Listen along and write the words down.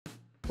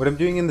What I'm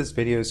doing in this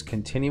video is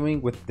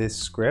continuing with this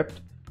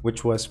script,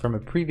 which was from a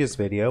previous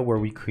video where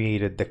we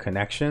created the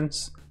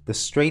connections, the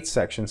straight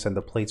sections, and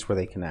the plates where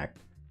they connect.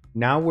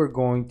 Now we're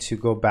going to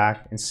go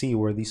back and see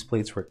where these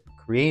plates were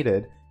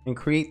created and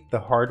create the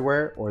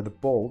hardware or the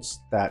bolts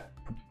that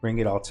bring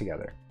it all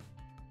together.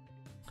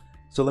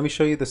 So let me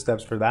show you the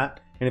steps for that.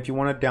 And if you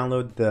want to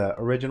download the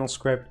original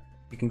script,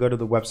 you can go to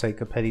the website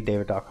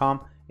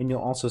ComputationalDesign, and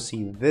you'll also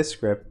see this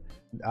script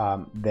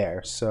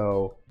there.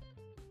 So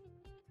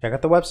check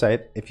out the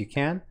website if you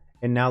can.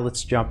 And now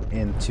let's jump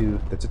into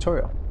the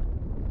tutorial.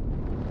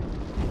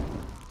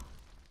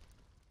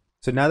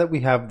 So now that we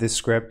have this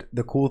script,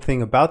 the cool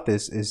thing about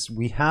this is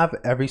we have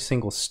every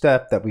single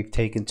step that we've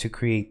taken to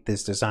create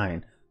this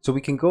design. So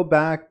we can go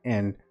back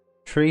and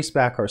trace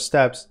back our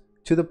steps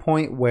to the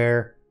point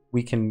where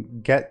we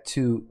can get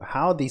to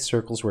how these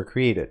circles were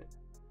created.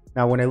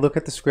 Now, when I look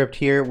at the script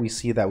here, we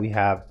see that we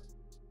have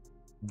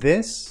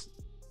this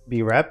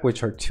brep,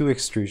 which are two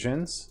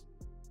extrusions.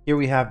 Here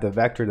we have the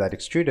vector that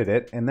extruded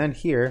it, and then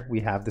here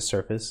we have the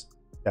surface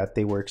that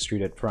they were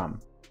extruded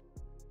from.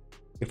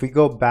 If we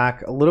go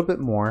back a little bit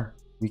more,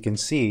 we can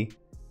see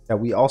that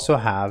we also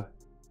have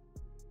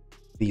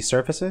these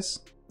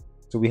surfaces.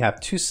 So we have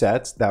two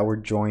sets that were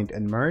joined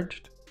and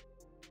merged,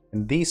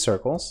 and these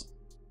circles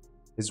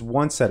is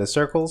one set of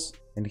circles,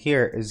 and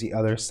here is the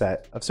other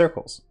set of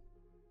circles.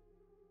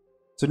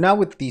 So now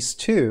with these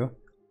two,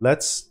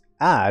 let's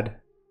add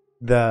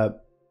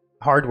the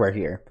hardware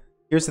here.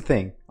 Here's the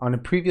thing, on a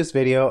previous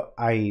video,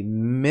 I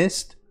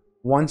missed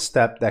one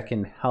step that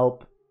can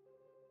help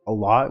a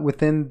lot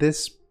within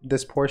this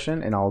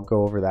portion, and I'll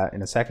go over that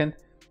in a second.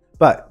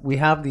 But we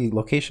have the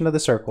location of the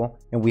circle,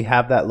 and we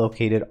have that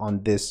located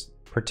on this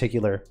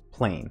particular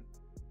plane.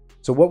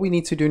 So what we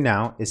need to do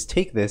now is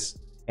take this,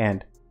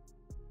 and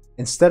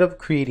instead of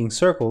creating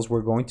circles,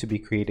 we're going to be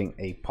creating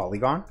a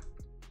polygon.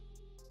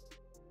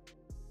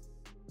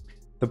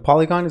 The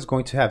polygon is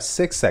going to have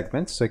 6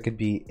 segments, so it could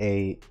be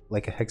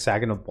like a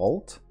hexagonal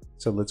bolt.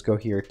 So let's go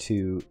here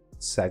to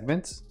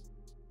segments.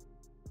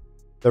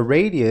 The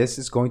radius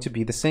is going to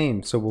be the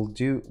same, so we'll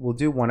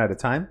do one at a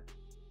time.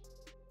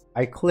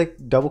 I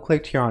double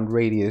clicked here on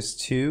radius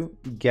to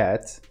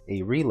get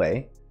a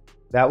relay.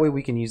 That way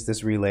we can use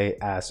this relay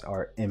as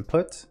our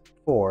input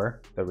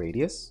for the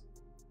radius,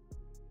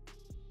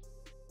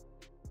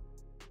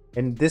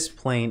 and this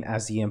plane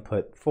as the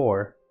input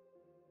for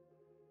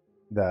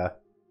the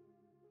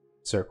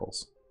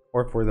circles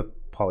or for the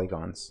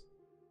polygons.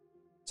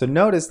 So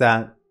notice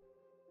that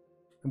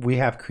we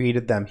have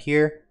created them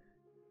here.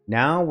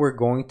 Now we're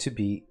going to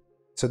be,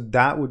 so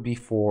that would be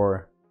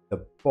for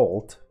the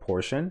bolt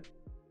portion.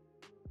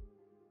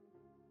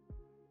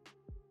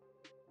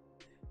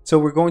 So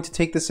we're going to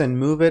take this and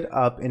move it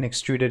up and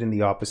extrude it in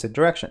the opposite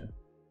direction.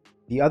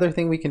 The other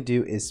thing we can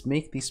do is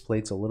make these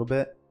plates a little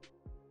bit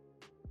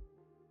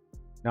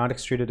not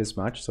extruded as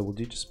much, so we'll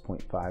do just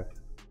 0.5.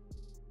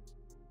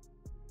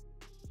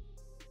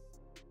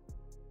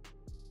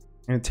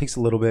 And it takes a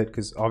little bit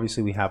because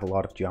obviously we have a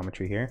lot of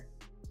geometry here.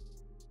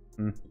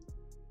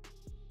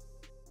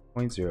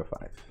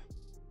 0.05.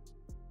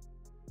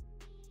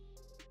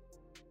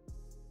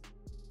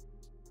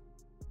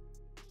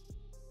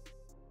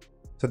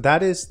 So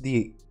that is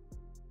the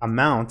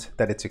amount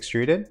that it's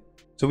extruded.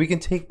 So we can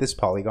take this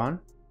polygon.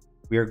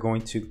 We are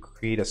going to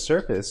create a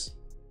surface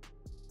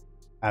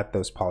at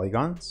those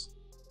polygons.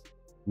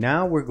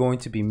 Now we're going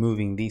to be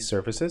moving these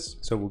surfaces.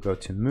 So we'll go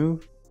to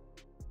move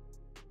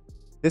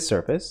this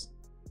surface.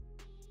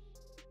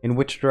 In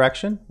which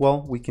direction?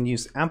 Well, we can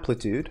use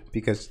amplitude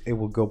because it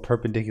will go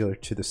perpendicular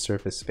to the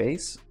surface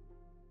face.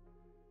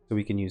 So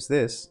we can use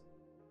this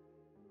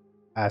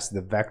as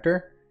the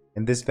vector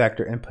and this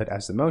vector input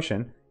as the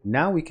motion.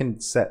 Now we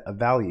can set a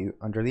value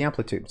under the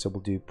amplitude. So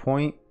we'll do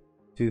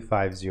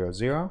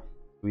 0.2500.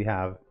 We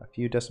have a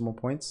few decimal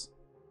points.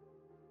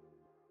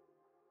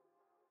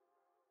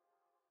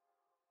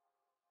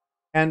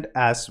 And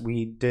as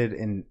we did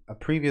in a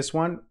previous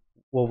one,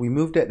 well, we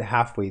moved it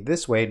halfway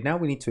this way. Now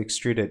we need to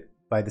extrude it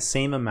by the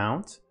same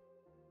amount,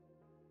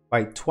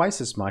 by twice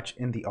as much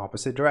in the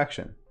opposite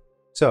direction.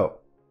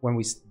 So when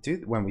we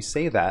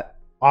say that,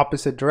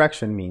 opposite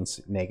direction means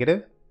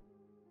negative,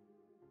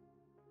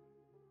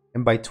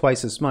 and by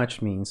twice as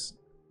much means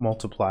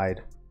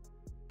multiplied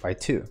by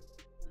 2.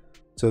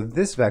 So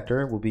this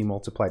vector will be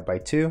multiplied by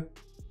 2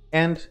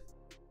 and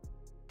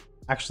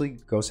actually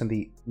goes in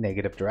the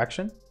negative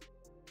direction.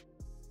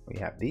 We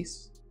have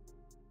these.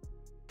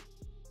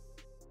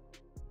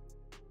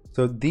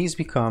 So these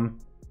become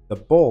the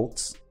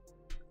bolts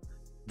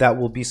that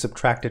will be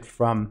subtracted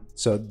from,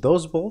 so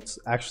those bolts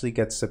actually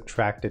get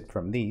subtracted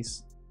from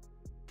these.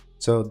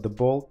 So the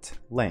bolt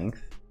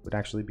length would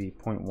actually be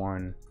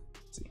 0.1.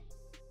 Let's see.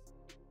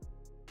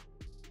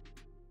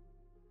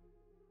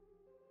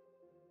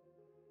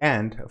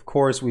 And of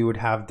course we would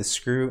have the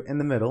screw in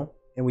the middle,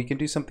 and we can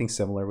do something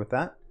similar with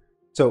that.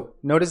 So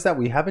notice that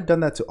we haven't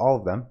done that to all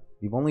of them.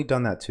 We've only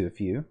done that to a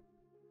few.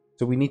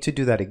 So we need to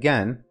do that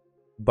again,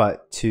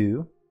 but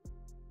to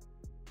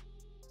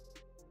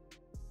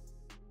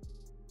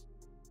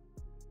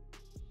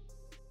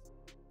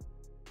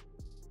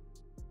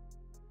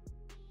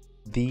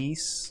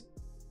these,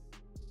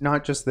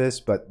 not just this,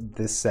 but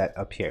this set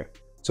up here.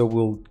 So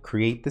we'll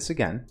create this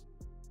again.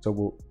 So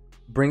we'll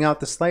bring out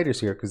the sliders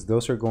here because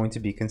those are going to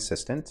be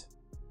consistent.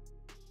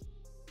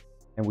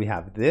 And we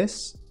have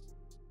this,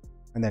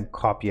 and then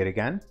copy it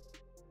again.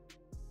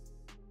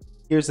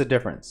 Here's the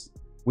difference.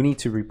 We need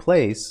to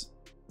replace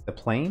the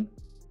plane,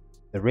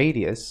 the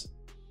radius.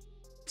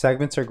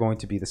 Segments are going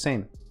to be the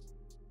same.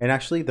 And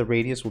actually the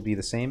radius will be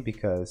the same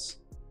because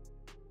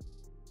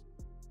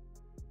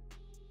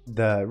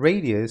the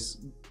radius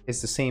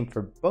is the same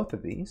for both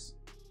of these.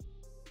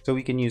 So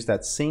we can use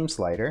that same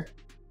slider.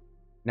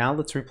 Now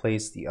let's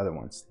replace the other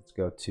ones. Let's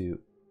go to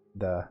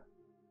the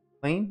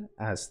plane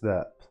as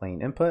the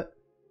plane input.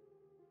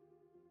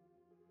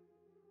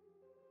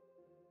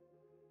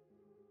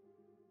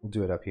 We'll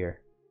do it up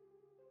here.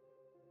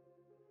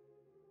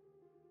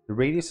 The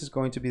radius is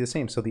going to be the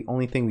same. So the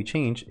only thing we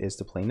change is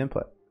the plane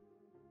input.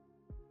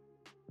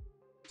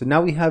 So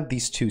now we have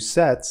these two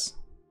sets,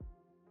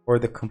 or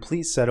the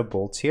complete set of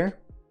bolts here.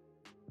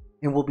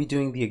 And we'll be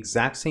doing the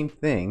exact same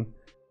thing,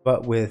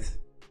 but with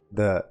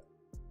the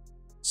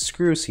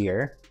screws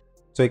here.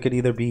 So it could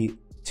either be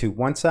to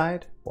one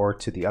side or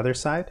to the other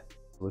side.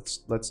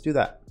 Let's do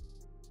that.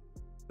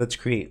 Let's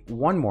create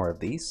one more of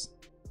these.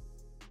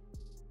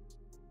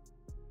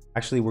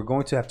 Actually, we're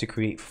going to have to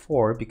create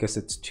 4 because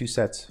it's 2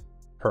 sets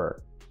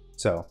per.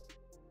 So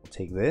we'll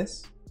take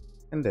this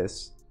and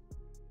this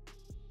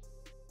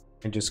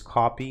and just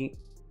copy.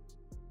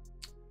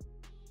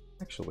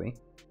 Actually,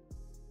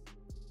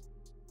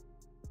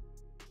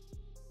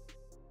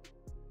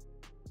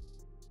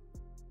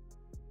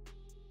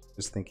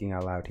 just thinking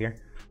out loud here.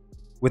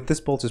 With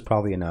this bolt is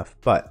probably enough,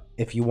 but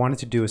if you wanted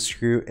to do a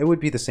screw, it would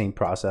be the same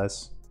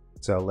process.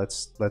 So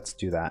let's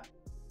do that.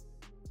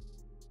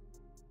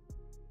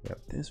 We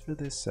have this for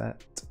this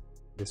set,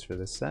 this for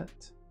this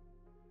set.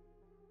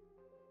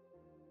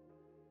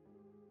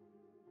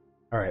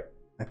 All right,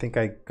 I think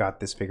I got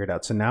this figured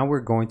out. So now we're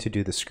going to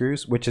do the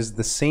screws, which is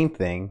the same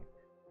thing,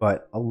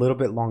 but a little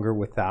bit longer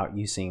without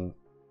using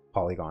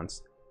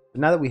polygons. So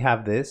now that we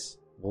have this,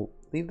 we'll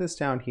leave this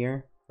down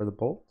here for the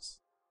bolts.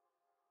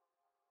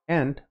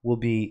 And we'll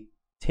be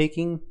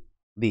taking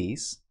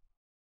these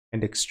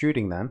and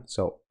extruding them.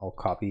 So I'll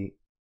copy,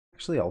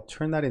 actually I'll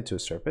turn that into a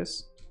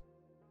surface.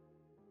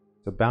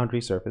 So boundary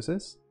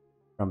surfaces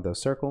from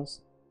those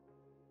circles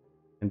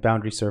and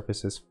boundary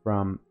surfaces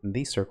from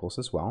these circles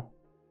as well.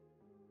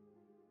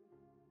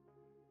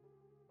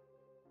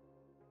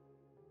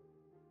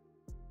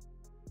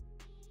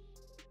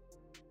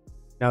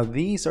 Now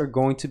these are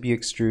going to be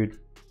extruded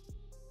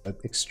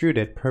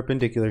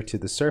perpendicular to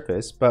the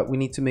surface, but we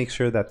need to make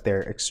sure that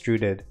they're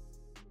extruded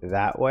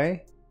that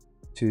way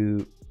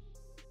to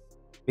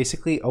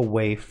basically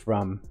away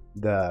from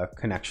the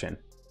connection.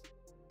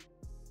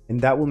 And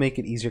that will make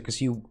it easier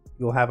because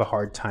you'll have a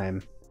hard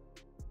time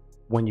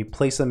when you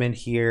place them in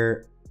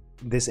here.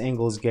 This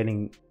angle is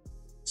getting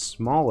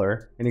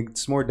smaller and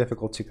it's more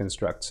difficult to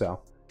construct.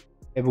 So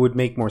it would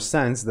make more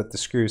sense that the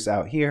screw's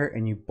out here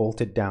and you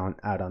bolt it down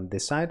out on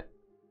this side.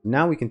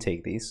 Now we can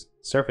take these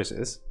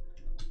surfaces,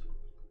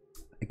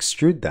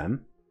 extrude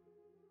them.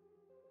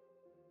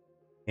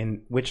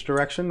 In which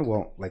direction?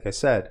 Well, like I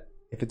said,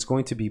 if it's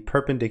going to be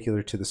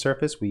perpendicular to the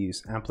surface, we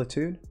use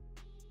amplitude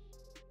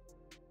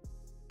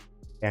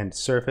and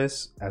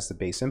surface as the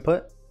base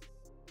input.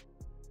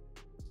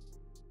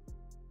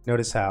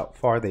 Notice how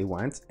far they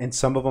went, and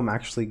some of them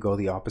actually go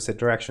the opposite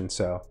direction.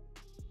 So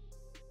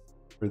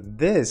for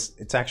this,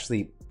 it's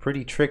actually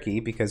pretty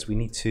tricky because we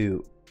need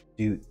to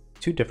do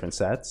 2 different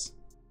sets.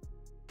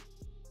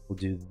 We'll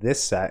do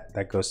this set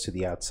that goes to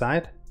the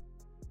outside.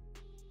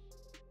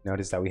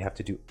 Notice that we have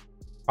to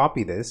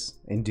copy this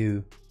and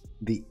do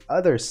the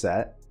other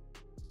set,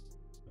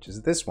 which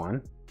is this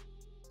one,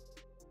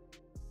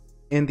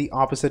 in the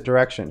opposite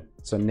direction,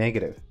 so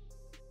negative.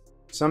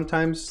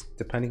 Sometimes,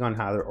 depending on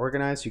how they're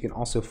organized, you can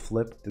also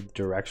flip the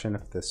direction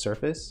of the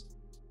surface.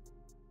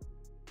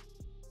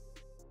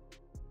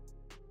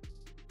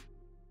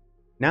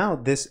 Now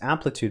this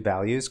amplitude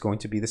value is going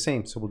to be the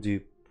same, so we'll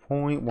do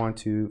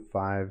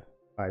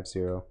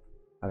 0.12550,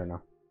 I don't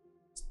know.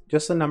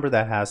 Just a number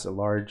that has a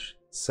large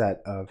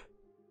set of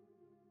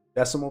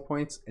decimal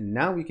points, and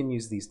now we can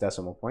use these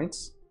decimal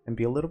points and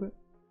be a little bit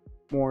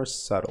more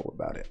subtle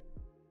about it.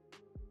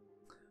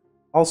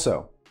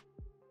 Also,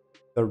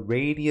 the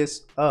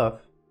radius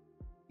of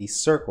these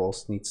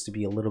circles needs to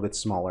be a little bit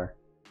smaller.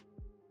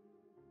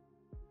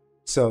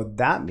 So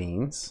that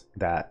means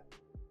that,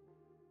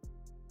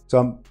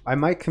 I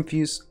might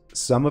confuse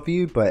some of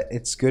you, but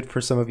it's good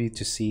for some of you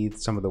to see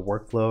some of the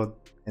workflow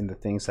and the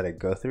things that I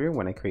go through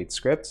when I create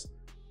scripts.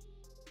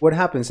 What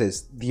happens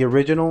is the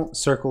original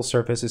circle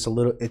surface is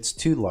it's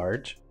too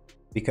large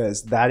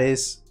because that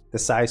is the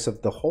size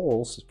of the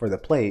holes for the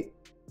plate.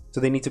 So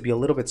they need to be a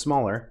little bit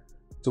smaller.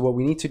 So what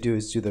we need to do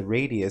is do the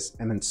radius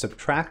and then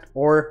subtract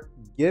or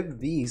give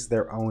these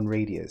their own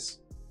radius.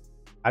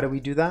 How do we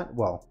do that?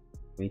 Well,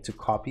 we need to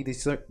copy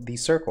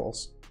these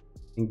circles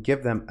and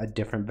give them a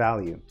different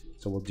value.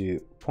 So we'll do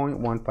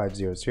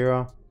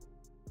 0.1500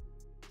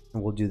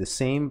 And we'll do the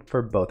same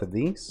for both of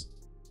these.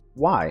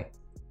 Why?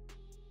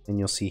 And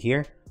you'll see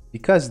here,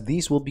 because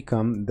these will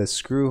become the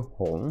screw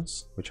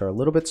holes, which are a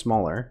little bit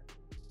smaller,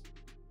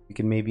 we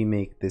can maybe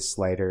make this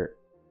slider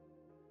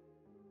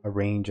a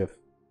range of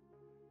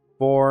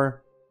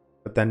 4,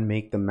 but then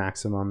make the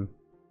maximum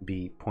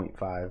be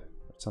 0.5 or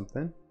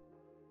something.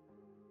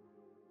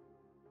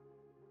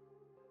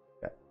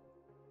 Okay.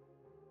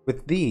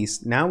 With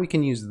these, now we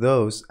can use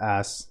those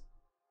as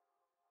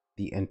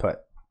the input.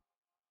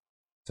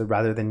 So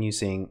rather than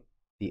using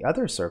the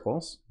other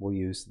circles, we'll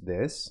use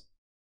this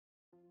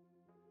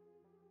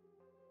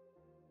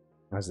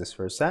as this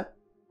first set,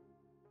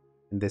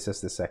 and this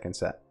as the second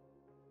set.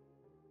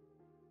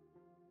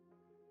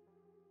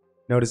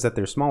 Notice that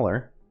they're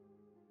smaller.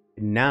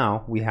 And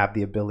now we have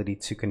the ability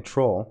to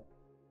control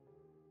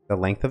the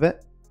length of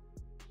it.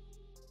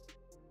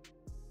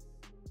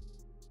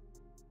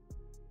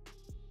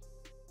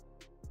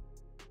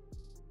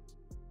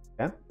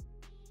 Okay.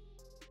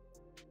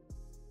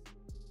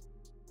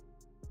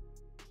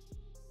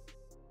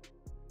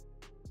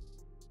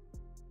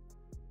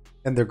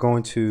 And they're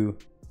going to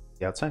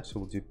the outside, so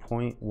we'll do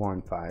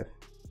 0.15.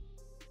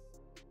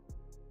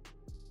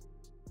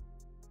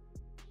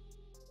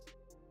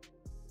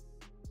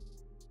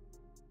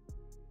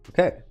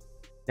 Okay,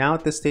 now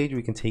at this stage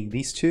we can take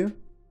these two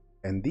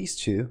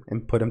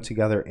and put them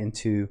together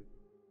into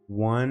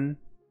one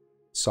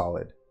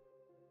solid.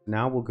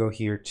 Now we'll go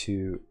here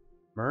to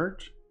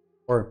merge,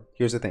 or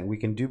here's the thing, we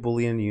can do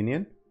Boolean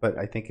union, but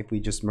I think if we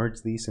just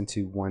merge these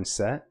into one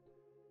set,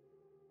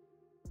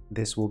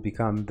 this will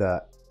become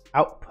the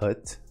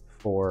output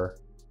for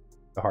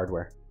the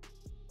hardware.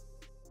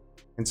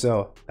 And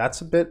so that's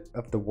a bit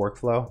of the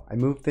workflow. I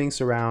move things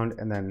around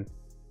and then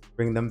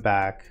bring them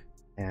back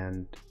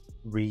and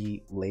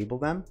relabel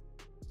them.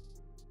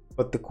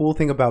 But the cool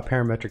thing about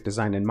parametric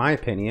design, in my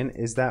opinion,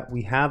 is that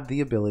we have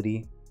the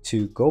ability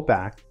to go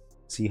back,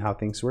 see how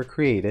things were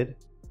created,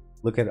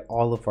 look at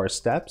all of our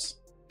steps,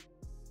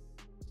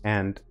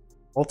 and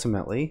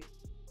ultimately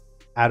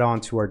add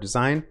on to our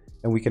design,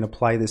 and we can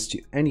apply this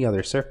to any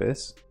other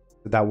surface.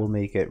 So that will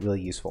make it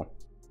really useful.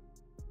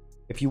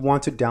 If you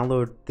want to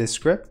download this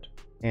script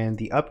and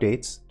the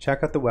updates,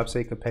 check out the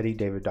website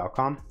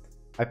ComputitionalDesign.com.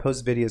 I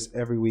post videos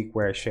every week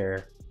where I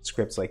share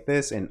scripts like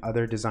this and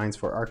other designs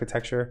for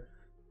architecture.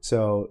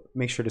 So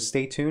make sure to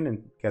stay tuned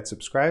and get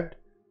subscribed.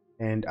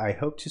 And I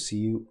hope to see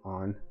you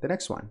on the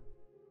next one.